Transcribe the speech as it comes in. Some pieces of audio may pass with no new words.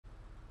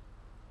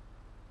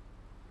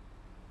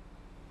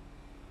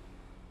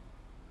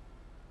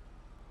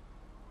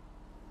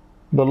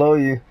Below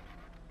you.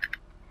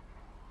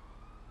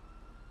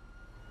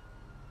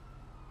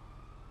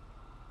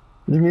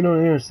 You mean on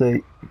the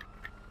interstate?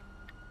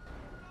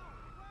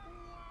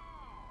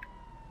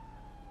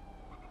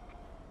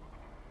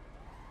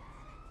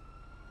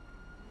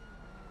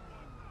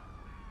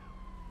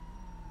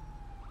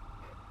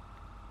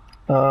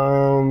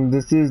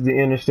 This is the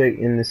interstate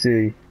in the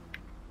city.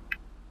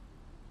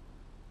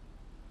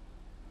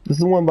 This is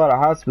the one by the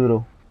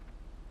hospital.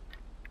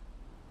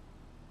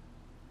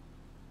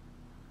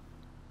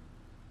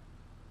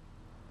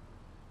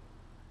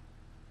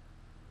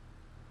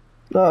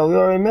 No, we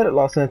already met at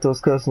Los Santos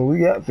Customs. We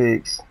got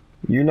fixed.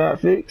 You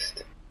not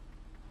fixed?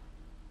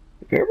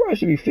 Everybody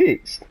should be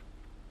fixed.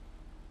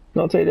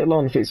 Don't take that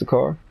long to fix a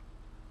car.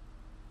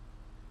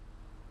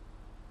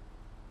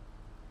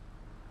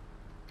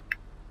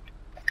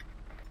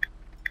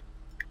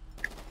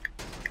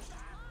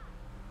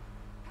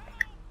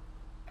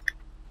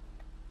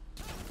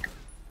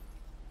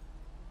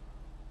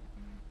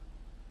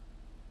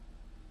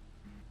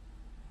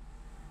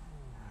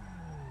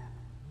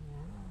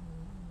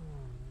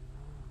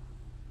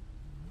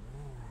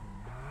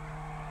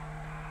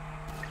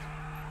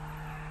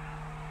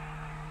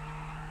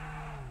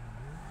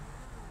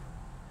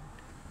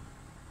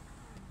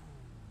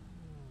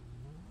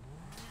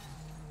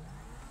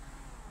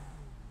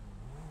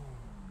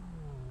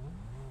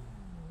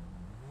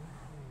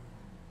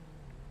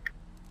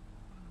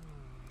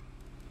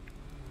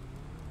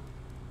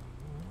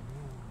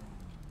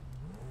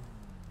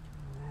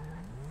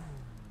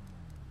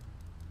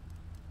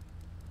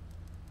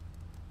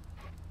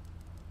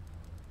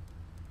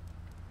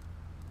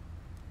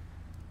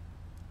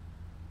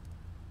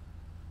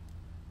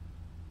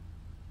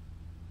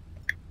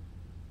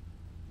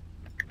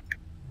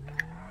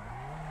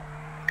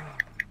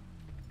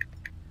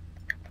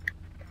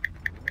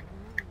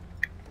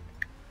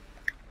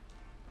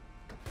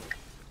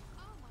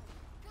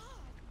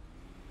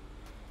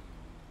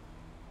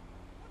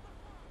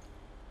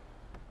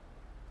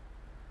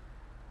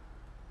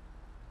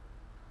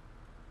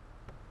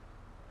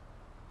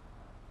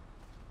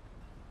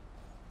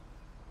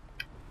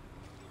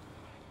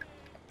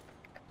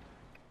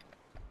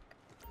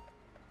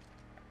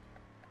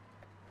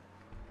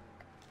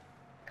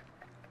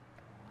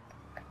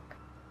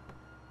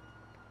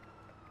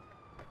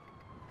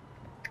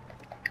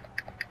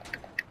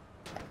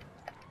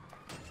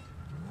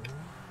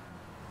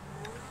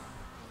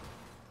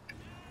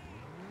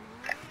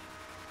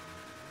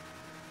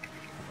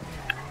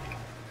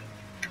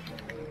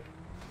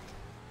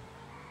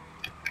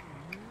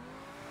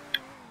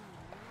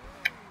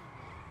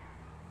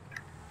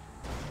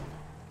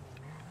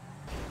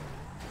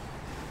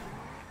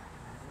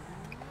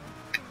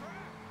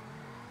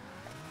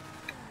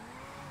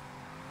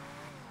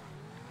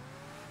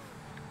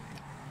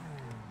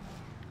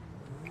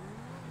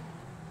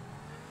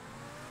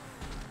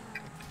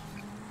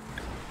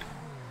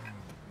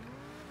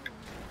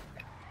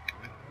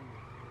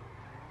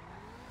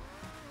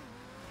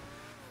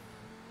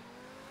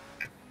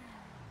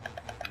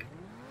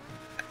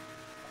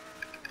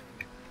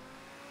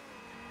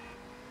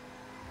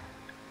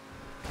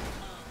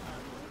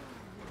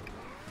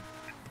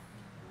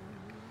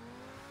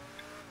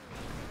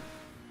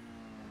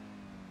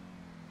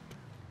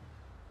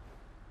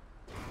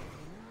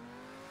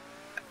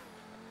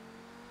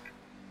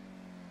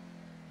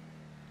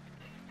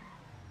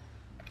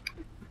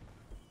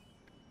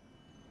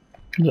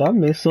 Did I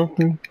miss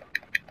something?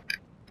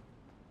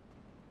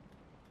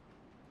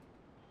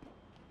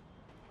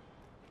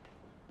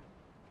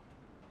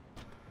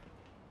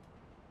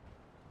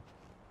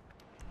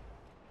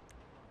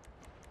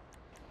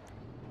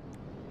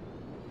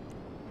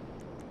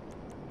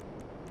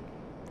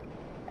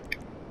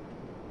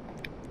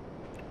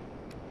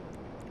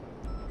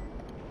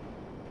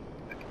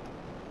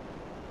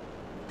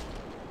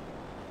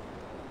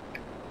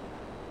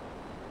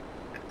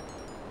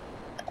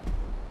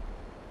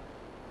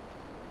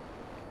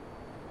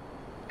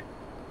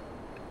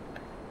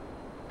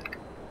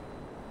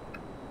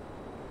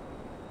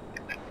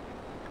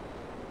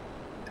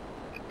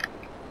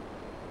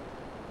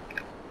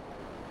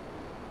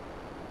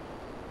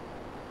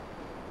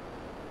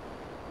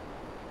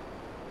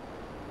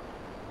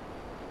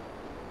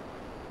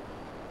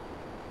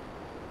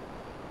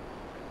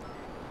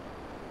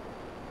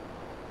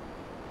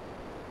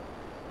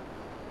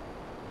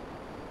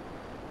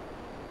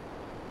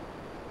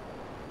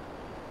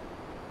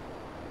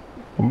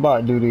 I'm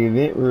about to do the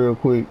event real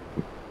quick.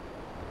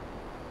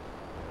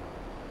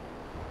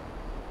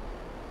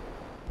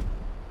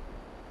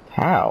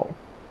 How?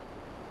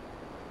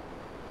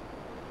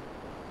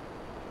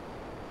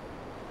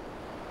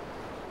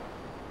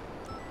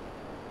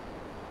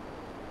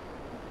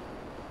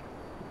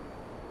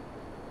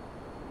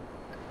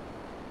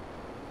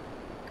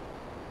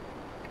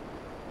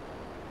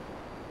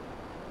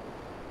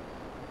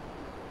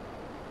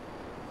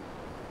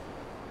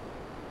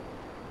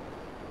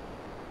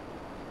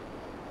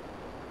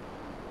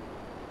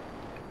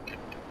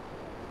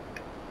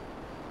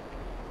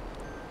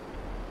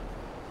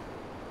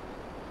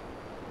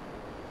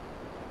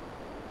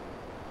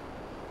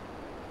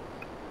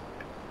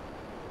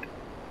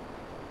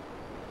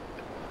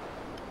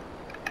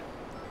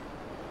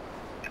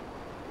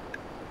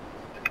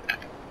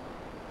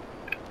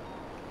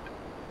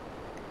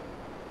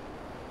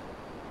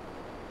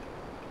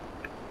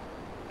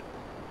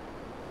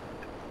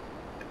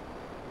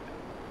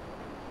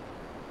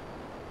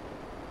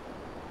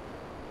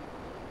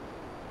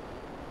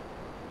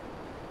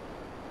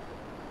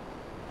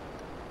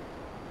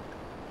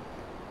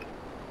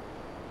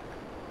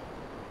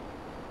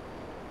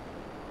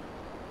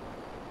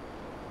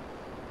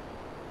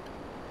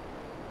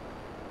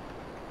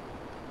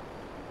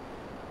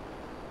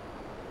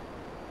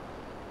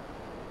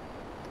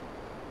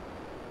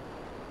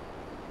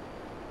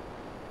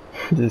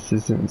 This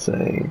is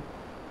insane.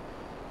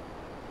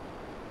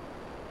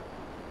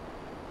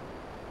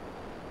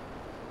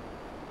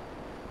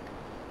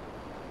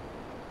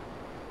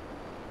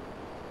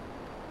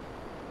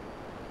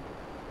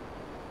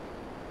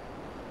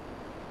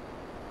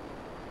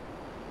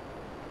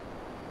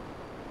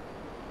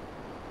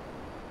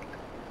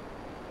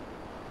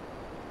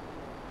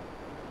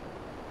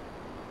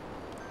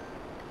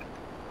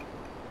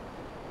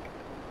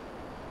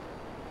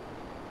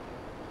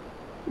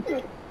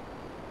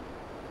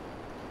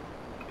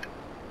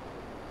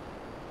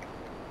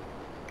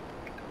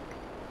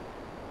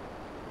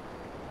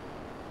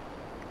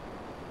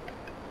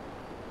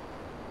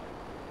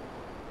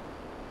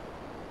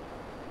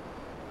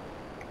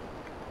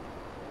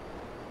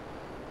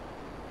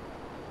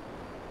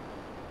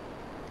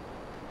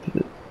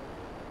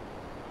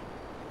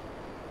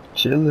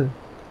 Chilling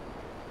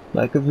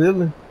like a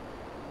villain.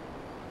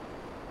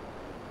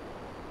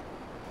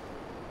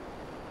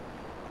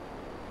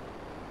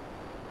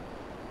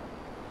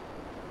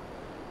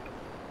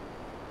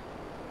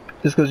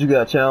 Just because you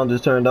got challenges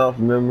turned off,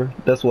 remember?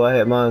 That's why I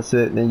had mine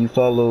set, and then you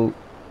followed.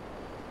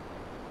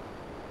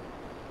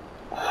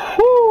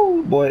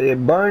 Whoo! Boy,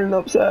 it burning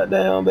upside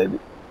down, baby.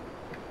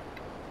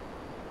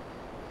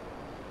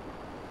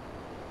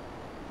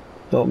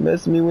 Don't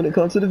mess with me when it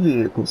comes to the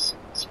vehicles.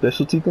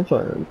 Specialty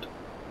confirmed.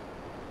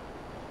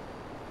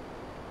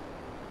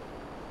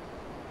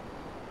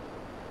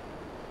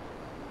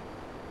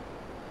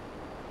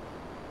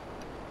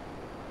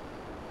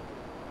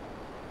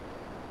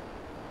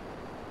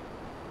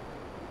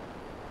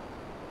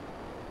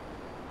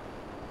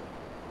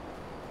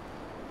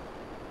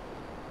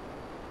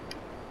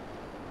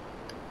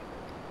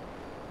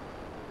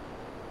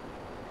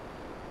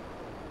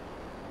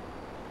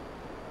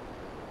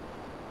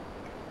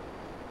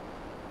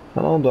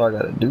 How long do I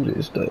gotta do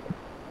this though?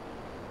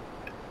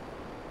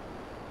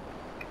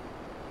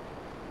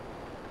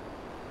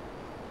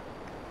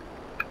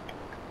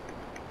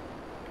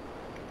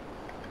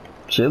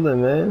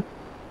 Chilling, man.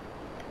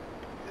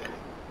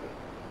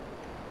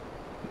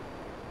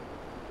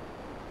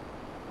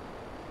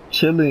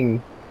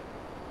 Chilling.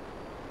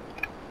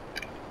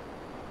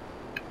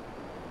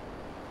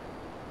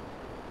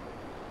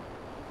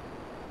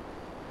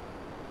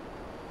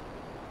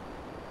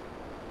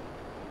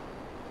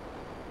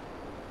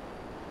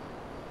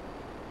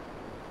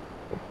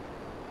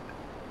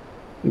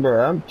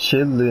 Bro, I'm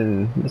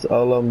chilling. That's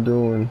all I'm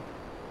doing.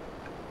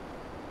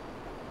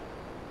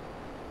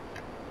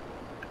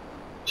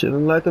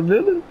 Chilling like a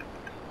villain.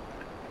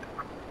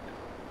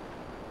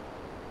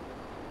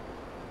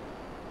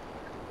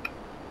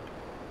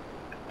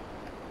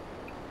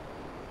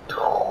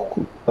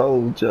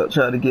 Oh,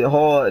 try to get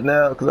hard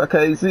now because I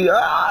can't see.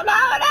 Oh, no,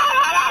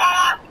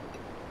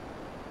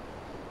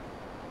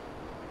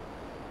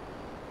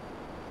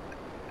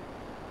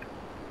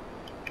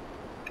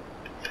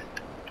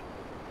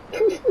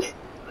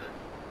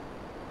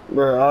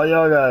 bro, all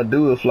y'all gotta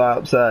do is fly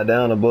upside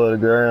down above the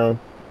ground.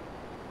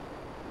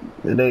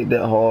 It ain't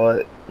that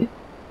hard.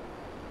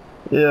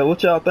 Yeah,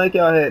 what y'all think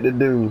y'all had to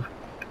do?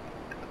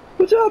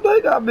 What y'all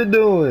think I've been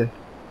doing?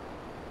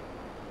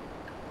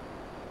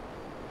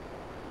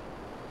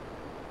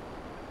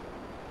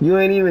 You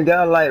ain't even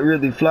gotta like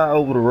really fly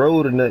over the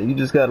road or nothing. You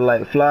just gotta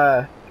like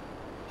fly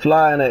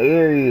in an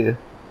area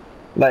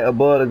like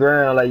above the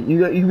ground. Like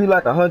you be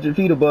like 100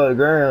 feet above the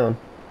ground.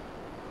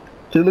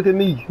 Just look at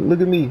me. Look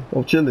at me.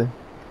 I'm chilling.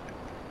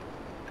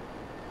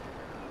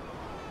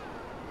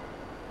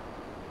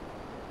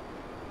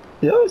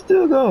 Yo,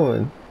 still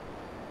going.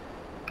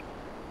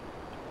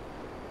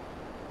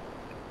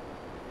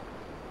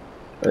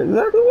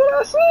 Exactly what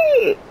I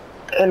said.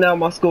 And now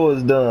my score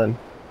is done.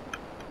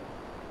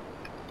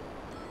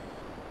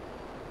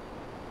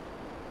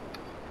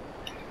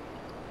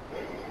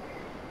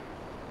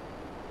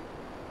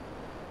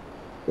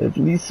 If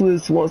Lee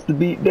Swiss wants to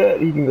beat that,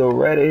 he can go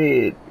right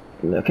ahead.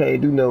 And I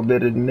can't do no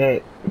better than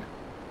that.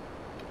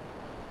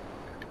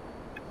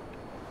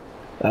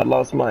 I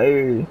lost my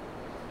area.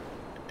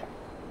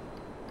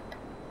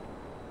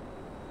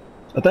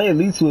 I think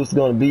Lee Swift's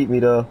gonna beat me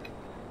though.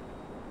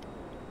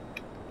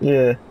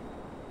 Yeah.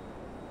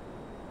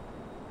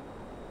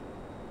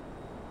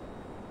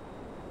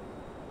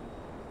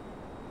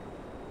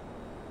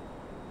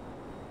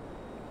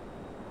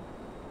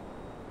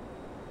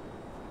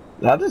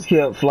 I just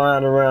kept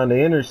flying around the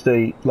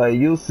interstate, like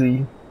you'll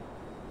see.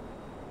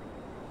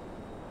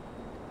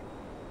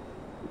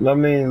 I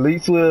mean, Lee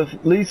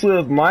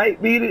Swift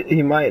might beat it,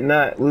 he might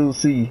not, we'll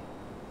see.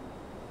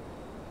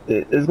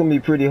 It's gonna be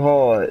pretty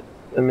hard.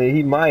 I mean,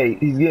 he might,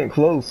 he's getting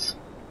close.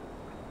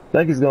 I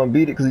think he's gonna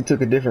beat it because he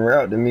took a different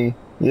route than me.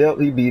 Yep,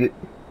 he beat it.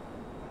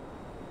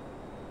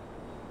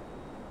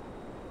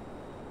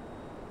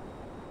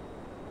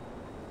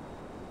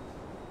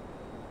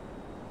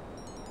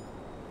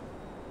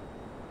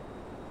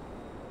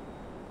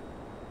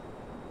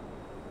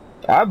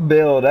 I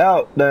bailed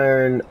out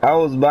there and I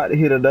was about to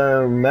hit a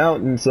darn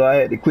mountain, so I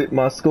had to quit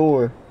my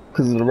score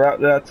because of the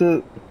route that I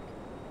took.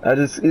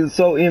 It was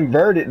so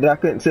inverted that I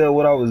couldn't tell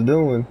what I was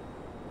doing.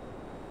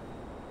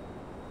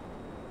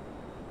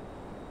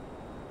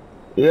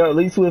 Yeah,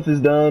 Lee Swift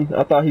is done.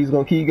 I thought he was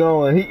gonna keep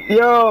going.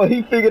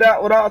 He figured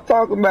out what I was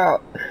talking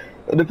about.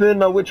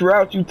 Depending on which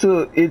route you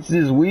took, it's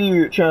just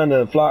weird trying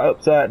to fly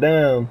upside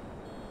down.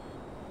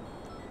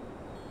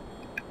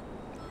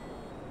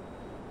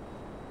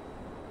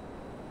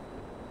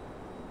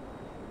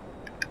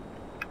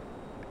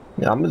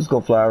 Yeah, I'm just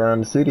gonna fly around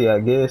the city,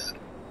 I guess.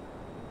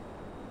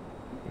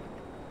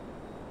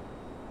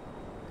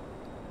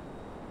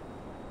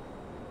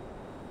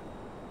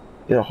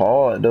 It's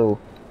hard though.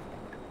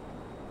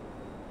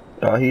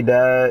 Oh, he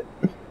died.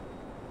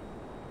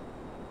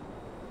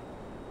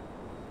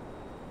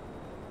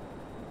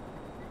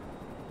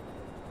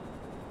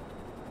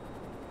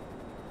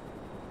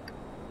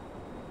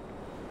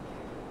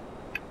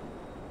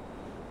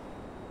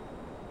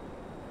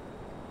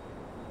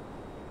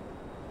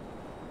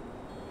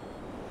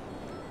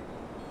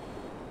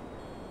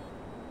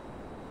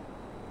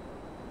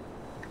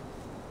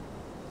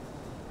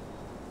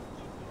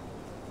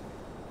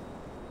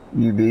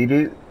 You beat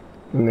it.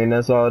 I mean,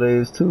 that's all there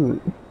is to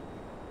it.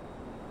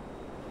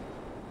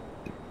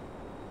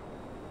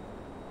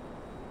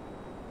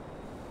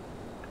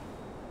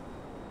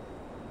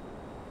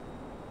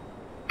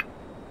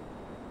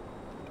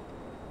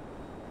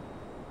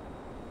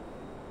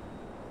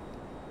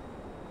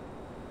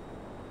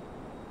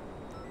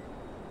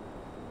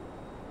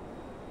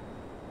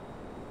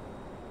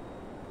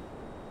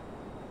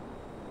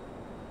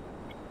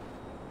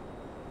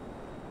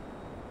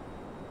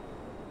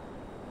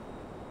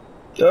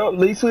 Oh,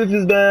 Lee Swift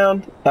is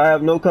down. I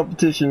have no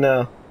competition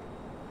now.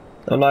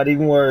 I'm not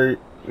even worried.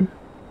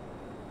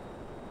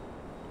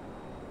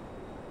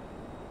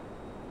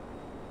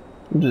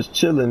 I'm just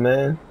chilling,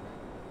 man.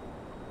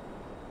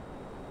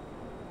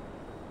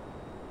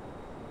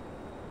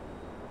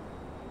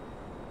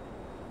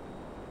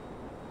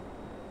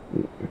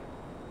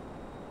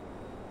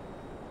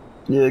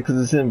 Yeah,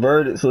 because it's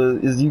inverted, so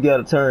you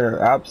gotta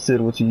turn opposite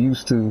of what you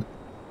used to.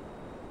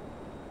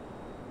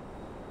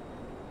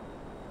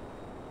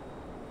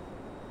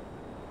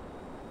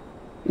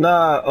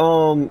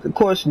 Nah,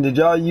 question, did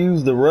y'all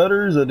use the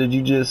rudders or did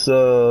you just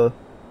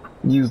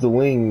use the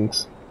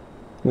wings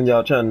when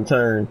y'all trying to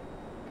turn?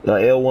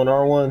 Like L1,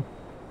 R1?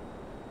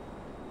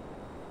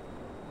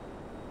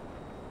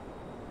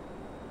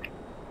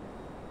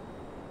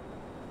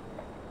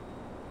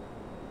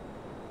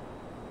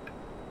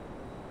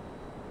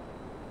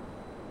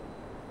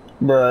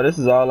 Bruh, this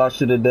is all I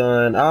should have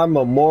done. I'm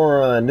a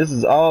moron. This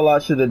is all I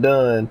should have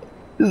done.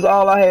 This is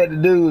all I had to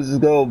do was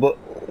just go, but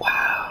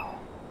wow.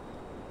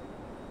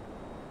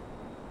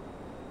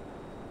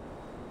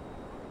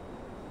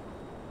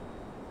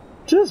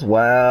 Just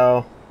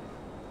wow.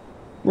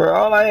 Bruh,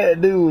 all I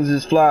had to do was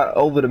just fly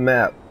over the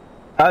map.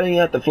 I didn't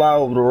have to fly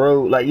over the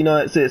road. Like, you know,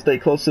 it said stay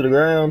close to the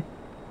ground.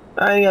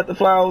 I ain't have to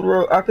fly over the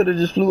road. I could have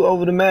just flew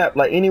over the map.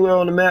 Like, anywhere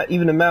on the map,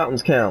 even the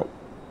mountains count.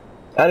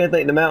 I didn't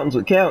think the mountains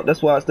would count.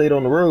 That's why I stayed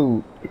on the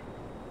road.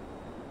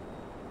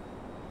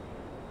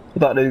 I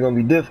thought they were going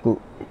to be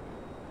difficult.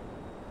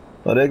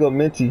 Oh, there go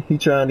Minty. He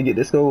trying to get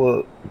this go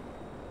up.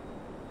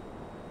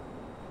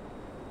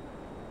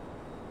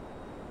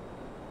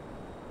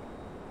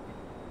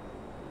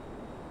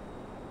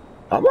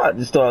 I might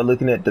just start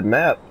looking at the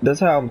map.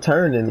 That's how I'm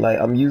turning. Like,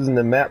 I'm using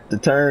the map to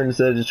turn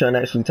instead of just trying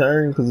to actually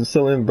turn because it's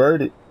so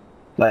inverted.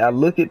 Like, I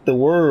look at the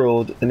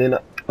world and then,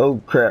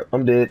 oh crap,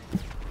 I'm dead.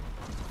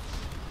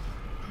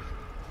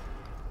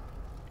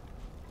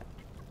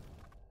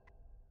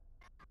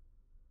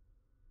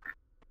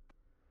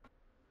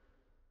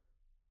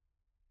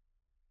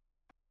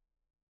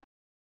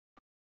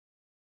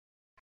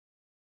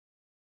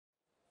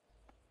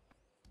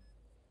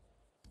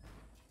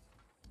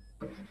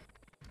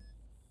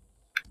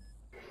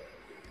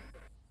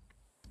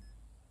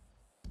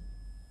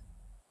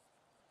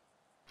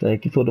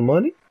 Thank you for the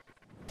money.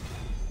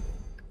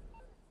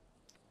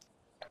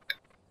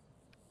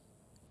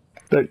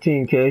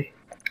 13K.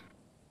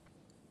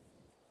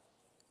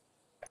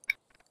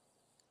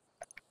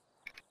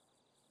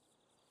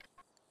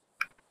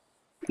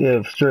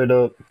 Yeah, straight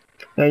up.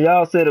 And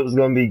y'all said it was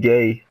gonna be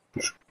gay.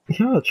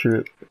 Y'all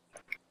trip.